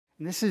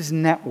And this is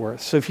net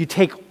worth. So if you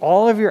take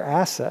all of your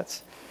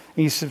assets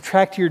and you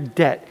subtract your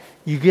debt,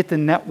 you get the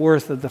net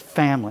worth of the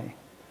family.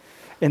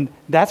 And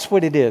that's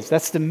what it is.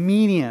 That's the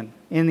median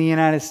in the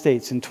United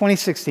States in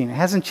 2016. It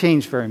hasn't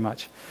changed very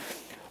much.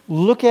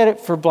 Look at it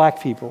for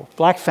black people,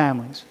 black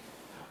families.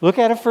 Look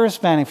at it for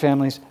Hispanic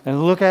families,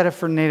 and look at it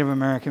for Native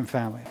American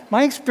families.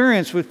 My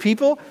experience with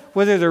people,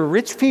 whether they're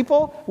rich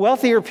people,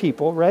 wealthier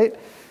people, right,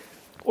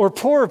 or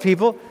poorer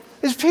people,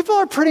 is people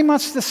are pretty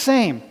much the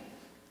same.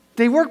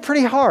 They work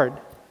pretty hard.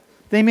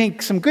 They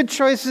make some good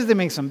choices, they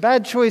make some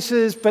bad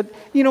choices, but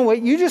you know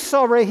what you just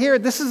saw right here,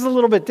 this is a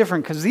little bit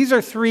different because these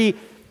are three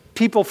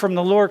people from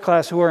the lower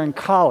class who are in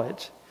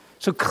college.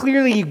 So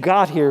clearly you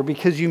got here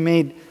because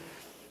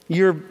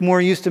you're more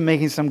used to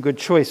making some good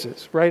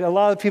choices, right? A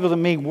lot of people that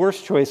make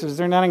worse choices,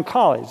 they're not in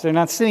college, they're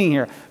not sitting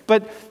here.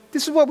 But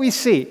this is what we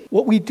see.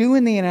 What we do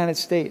in the United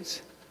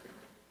States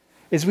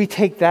is we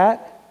take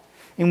that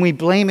and we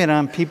blame it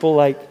on people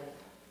like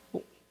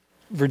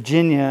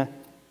Virginia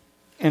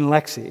and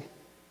Lexi.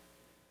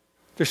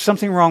 There's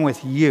something wrong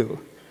with you.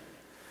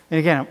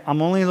 And again,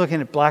 I'm only looking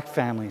at black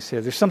families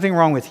here. There's something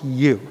wrong with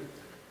you.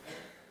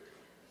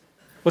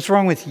 What's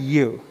wrong with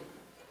you?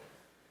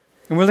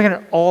 And we're looking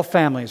at all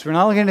families. We're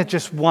not looking at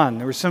just one.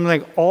 There was something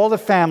like all the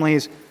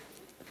families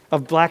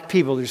of black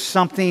people. There's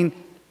something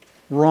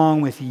wrong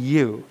with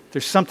you.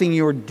 There's something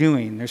you're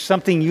doing. There's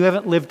something you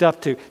haven't lived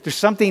up to. There's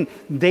something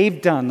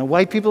they've done, the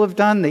white people have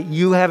done, that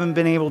you haven't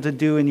been able to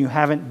do and you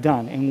haven't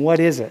done. And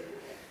what is it?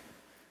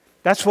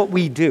 That's what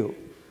we do.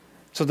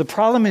 So the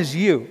problem is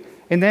you.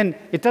 And then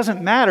it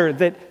doesn't matter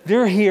that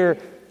they're here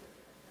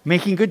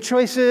making good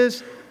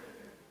choices,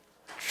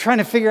 trying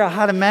to figure out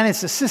how to manage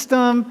the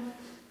system,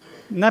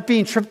 not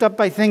being tripped up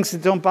by things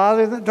that don't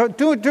bother them,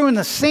 doing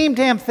the same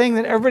damn thing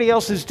that everybody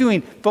else is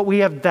doing, but we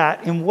have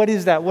that. And what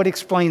is that? What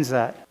explains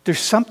that?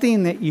 There's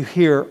something that you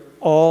hear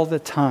all the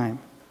time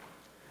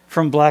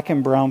from black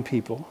and brown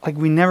people. Like,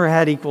 we never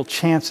had equal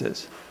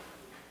chances.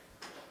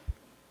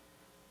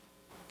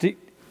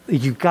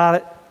 You got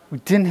it. We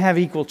didn't have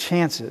equal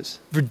chances.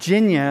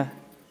 Virginia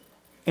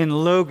and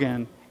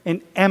Logan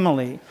and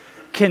Emily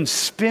can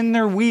spin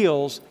their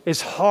wheels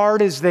as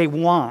hard as they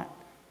want.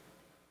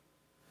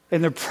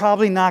 And they're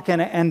probably not going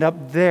to end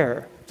up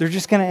there. They're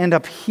just going to end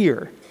up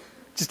here,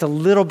 just a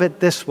little bit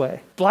this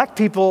way. Black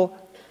people,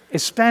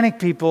 Hispanic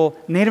people,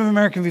 Native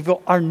American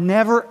people are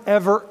never,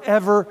 ever,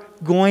 ever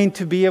going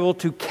to be able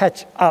to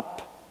catch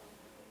up.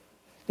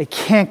 They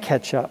can't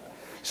catch up.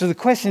 So the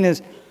question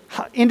is,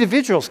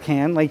 individuals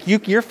can, like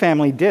your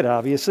family did,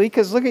 obviously,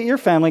 because look at your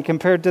family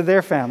compared to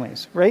their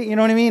families, right? You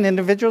know what I mean?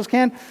 Individuals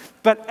can,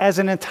 but as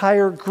an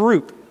entire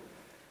group,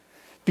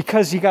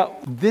 because you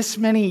got this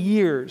many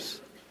years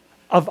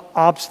of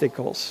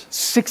obstacles.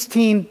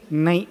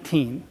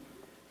 1619.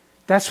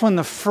 That's when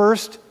the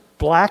first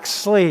black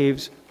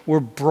slaves were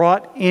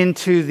brought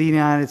into the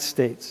United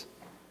States.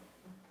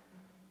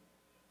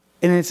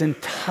 And its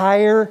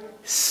entire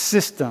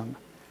system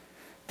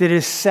that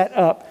is set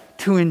up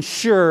to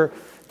ensure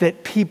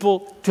that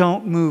people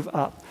don't move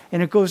up.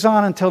 And it goes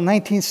on until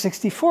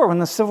 1964 when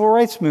the Civil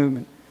Rights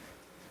Movement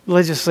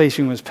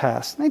legislation was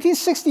passed.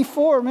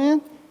 1964,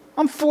 man.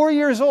 I'm 4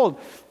 years old.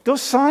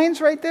 Those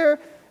signs right there,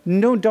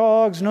 no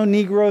dogs, no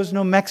Negroes,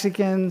 no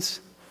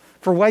Mexicans.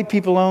 For white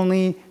people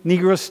only,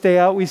 Negroes stay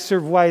out, we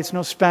serve whites,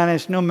 no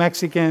Spanish, no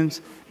Mexicans,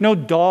 no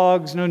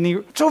dogs, no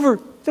Negroes. It's over,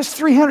 that's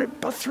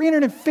about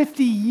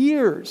 350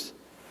 years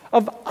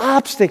of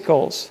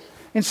obstacles.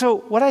 And so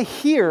what I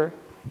hear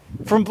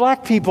from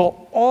black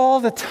people all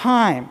the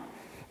time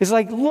is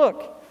like,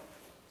 look,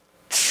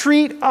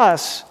 treat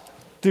us.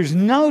 There's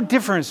no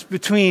difference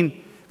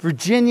between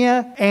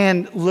Virginia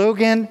and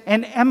Logan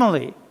and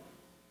Emily.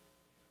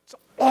 It's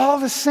all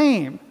the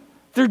same.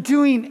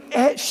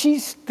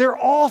 They're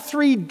all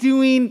three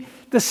doing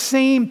the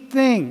same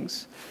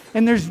things.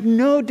 And there's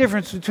no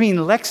difference between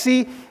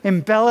Lexi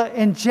and Bella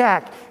and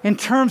Jack in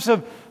terms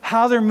of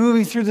how they're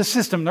moving through the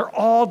system. They're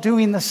all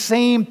doing the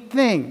same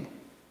thing.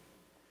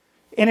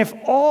 And if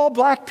all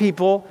black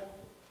people,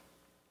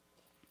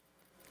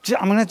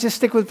 I'm going to just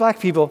stick with black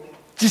people,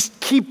 just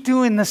keep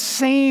doing the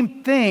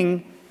same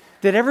thing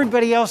that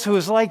everybody else who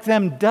is like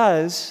them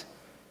does,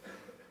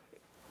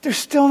 they're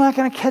still not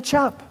going to catch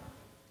up.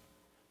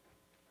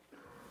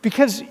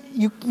 Because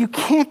you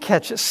can't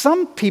catch up.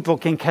 Some people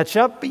can catch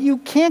up, but you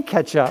can't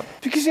catch up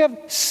because you have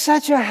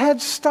such a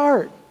head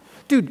start.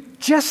 Dude,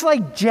 just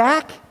like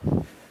Jack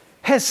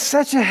has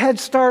such a head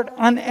start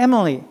on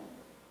Emily.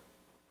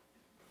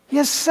 He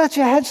has such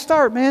a head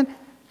start, man.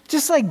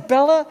 Just like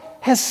Bella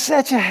has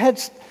such a head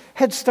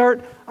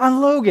start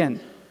on Logan.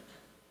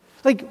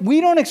 Like,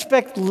 we don't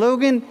expect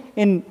Logan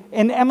and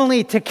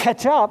Emily to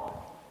catch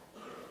up.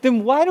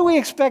 Then why do we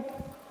expect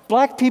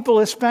black people,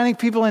 Hispanic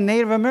people, and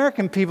Native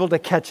American people to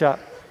catch up?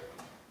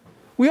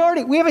 We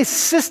have a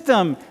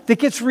system that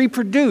gets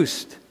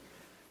reproduced.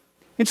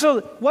 And so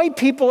white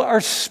people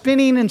are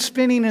spinning and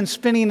spinning and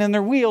spinning in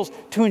their wheels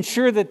to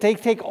ensure that they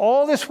take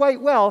all this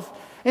white wealth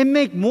and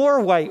make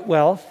more white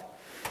wealth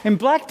And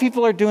black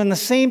people are doing the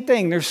same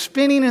thing. They're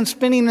spinning and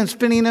spinning and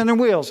spinning on their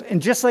wheels.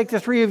 And just like the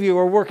three of you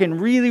are working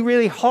really,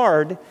 really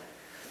hard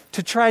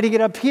to try to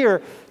get up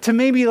here to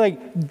maybe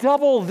like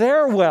double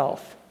their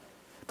wealth.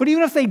 But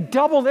even if they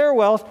double their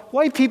wealth,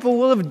 white people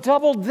will have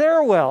doubled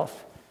their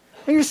wealth.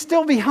 And you're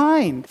still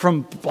behind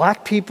from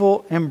black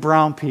people and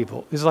brown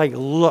people. It's like,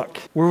 look,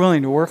 we're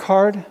willing to work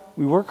hard.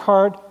 We work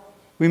hard.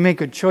 We make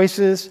good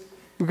choices.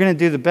 We're going to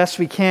do the best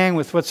we can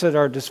with what's at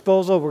our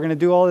disposal. We're going to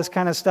do all this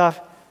kind of stuff.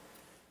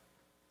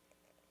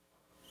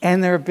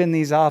 And there have been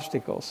these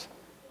obstacles.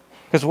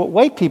 Because what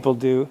white people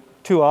do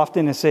too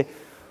often is say,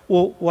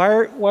 well,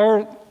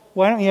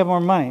 why don't you have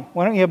more money?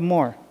 Why don't you have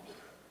more?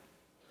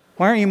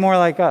 Why aren't you more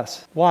like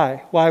us?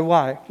 Why?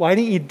 Why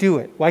didn't you do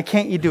it? Why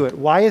can't you do it?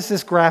 Why is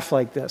this graph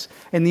like this?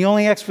 And the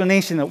only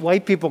explanation that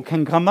white people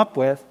can come up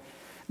with,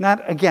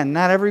 not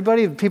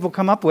everybody, but people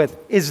come up with,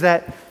 is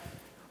that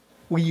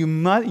well,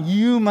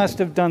 you must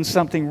have done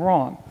something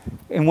wrong.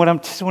 And what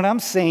I'm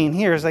saying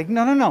here is like,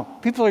 no.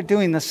 People are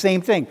doing the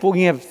same thing. But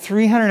we have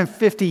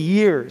 350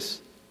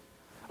 years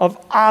of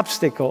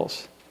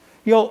obstacles.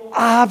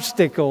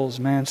 Obstacles,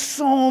 man.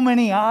 So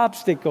many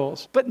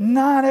obstacles. But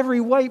not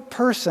every white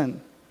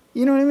person.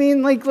 You know what I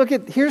mean?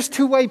 Like, here's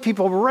two white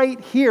people right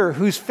here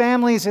whose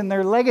families and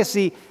their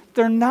legacy,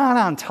 they're not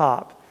on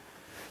top.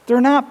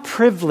 They're not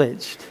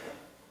privileged.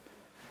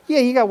 Yeah,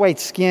 you got white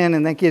skin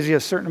and that gives you a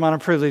certain amount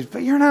of privilege,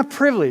 but you're not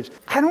privileged.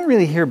 I don't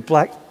really hear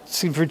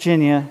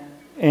Virginia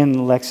and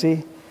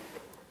Lexi.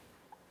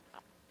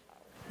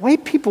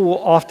 White people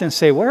will often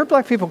say, why are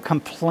black people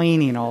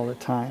complaining all the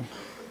time?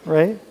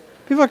 Right?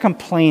 People are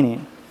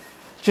complaining.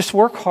 Just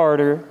work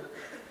harder.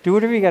 Do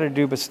whatever you got to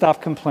do, but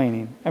stop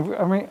complaining.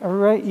 Are we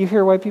right? You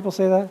hear white people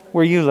say that?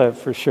 Where you live,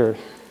 for sure,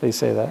 they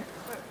say that.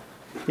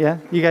 Yeah?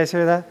 You guys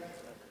hear that?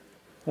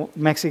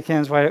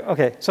 Mexicans, white.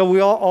 Okay, so we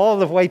all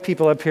the white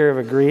people up here have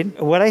agreed.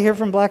 What I hear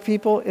from black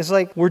people is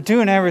like, we're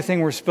doing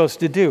everything we're supposed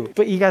to do.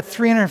 But you got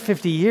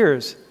 350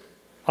 years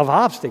of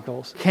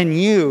obstacles. Can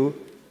you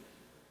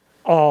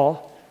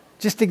all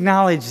just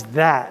acknowledge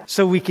that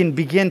so we can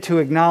begin to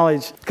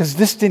acknowledge, because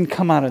this didn't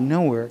come out of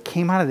nowhere. It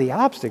came out of the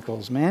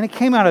obstacles, man. It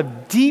came out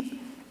of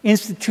deep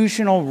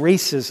institutional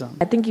racism.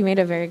 I think you made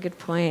a very good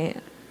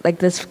point. Like,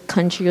 this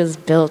country was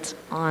built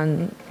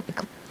on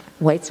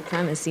white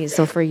supremacy.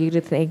 So for you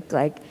to think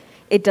like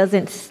it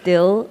doesn't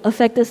still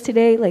affect us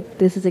today, like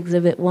this is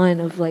exhibit one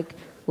of like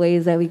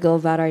ways that we go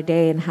about our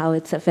day and how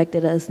it's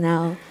affected us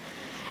now,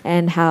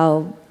 and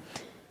how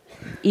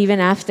even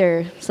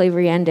after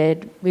slavery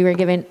ended, we were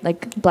given,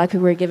 like, black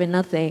people were given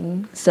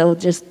nothing. So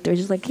they're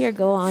just like, here,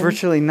 go on.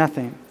 Virtually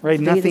nothing, right?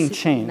 Nothing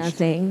changed.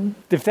 Nothing.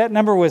 If that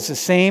number was the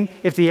same,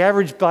 if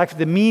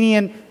the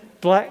median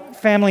black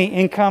family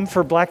income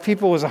for black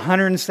people was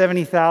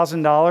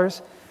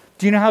 $170,000,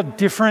 do you know how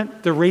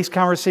different the race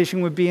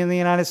conversation would be in the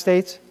United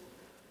States?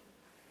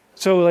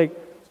 So, like,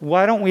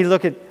 why don't we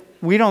look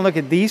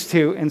at these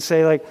two and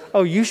say, like,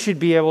 oh, you should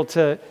be able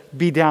to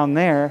be down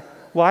there.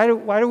 Why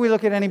do we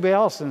look at anybody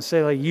else and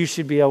say, like, you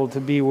should be able to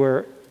be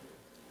where?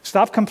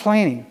 Stop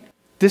complaining.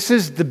 This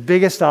is the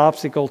biggest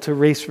obstacle to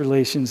race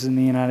relations in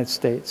the United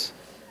States,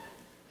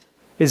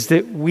 is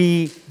that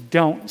we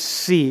don't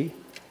see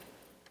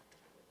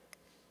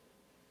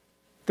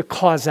the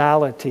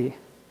causality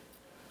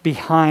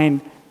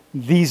behind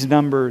these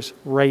numbers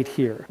right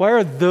here. Why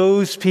are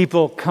those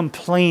people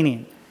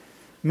complaining?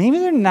 Maybe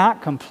they're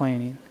not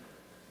complaining.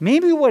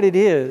 Maybe what it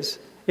is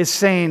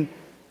saying,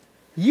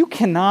 you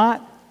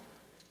cannot,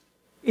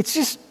 it's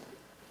just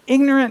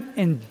ignorant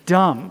and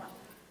dumb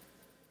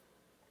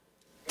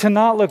to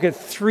not look at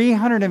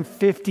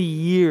 350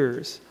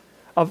 years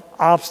of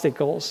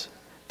obstacles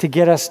to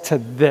get us to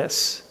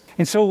this.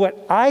 And so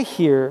what I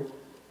hear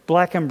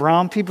black and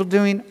brown people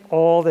doing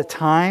all the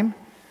time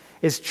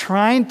is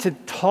trying to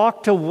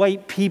talk to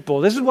white people.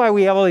 This is why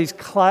we have all these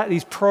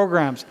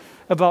programs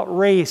about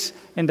race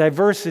and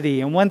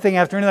diversity and one thing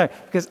after another.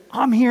 Because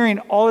I'm hearing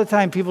all the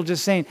time people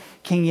just saying,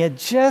 can you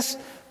just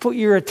put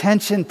your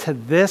attention to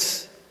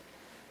this?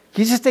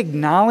 Can you just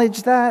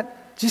acknowledge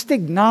that? Just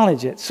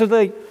acknowledge it.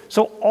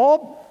 So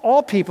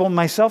all people,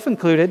 myself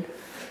included,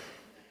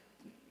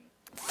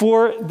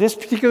 for this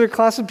particular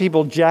class of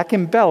people, Jack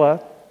and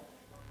Bella,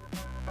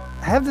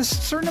 have this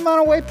certain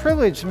amount of white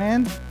privilege,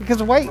 man,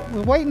 because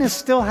whiteness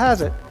still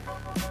has it,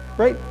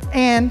 right?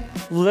 And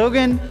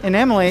Logan and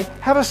Emily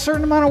have a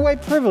certain amount of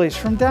white privilege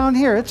from down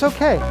here. It's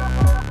okay.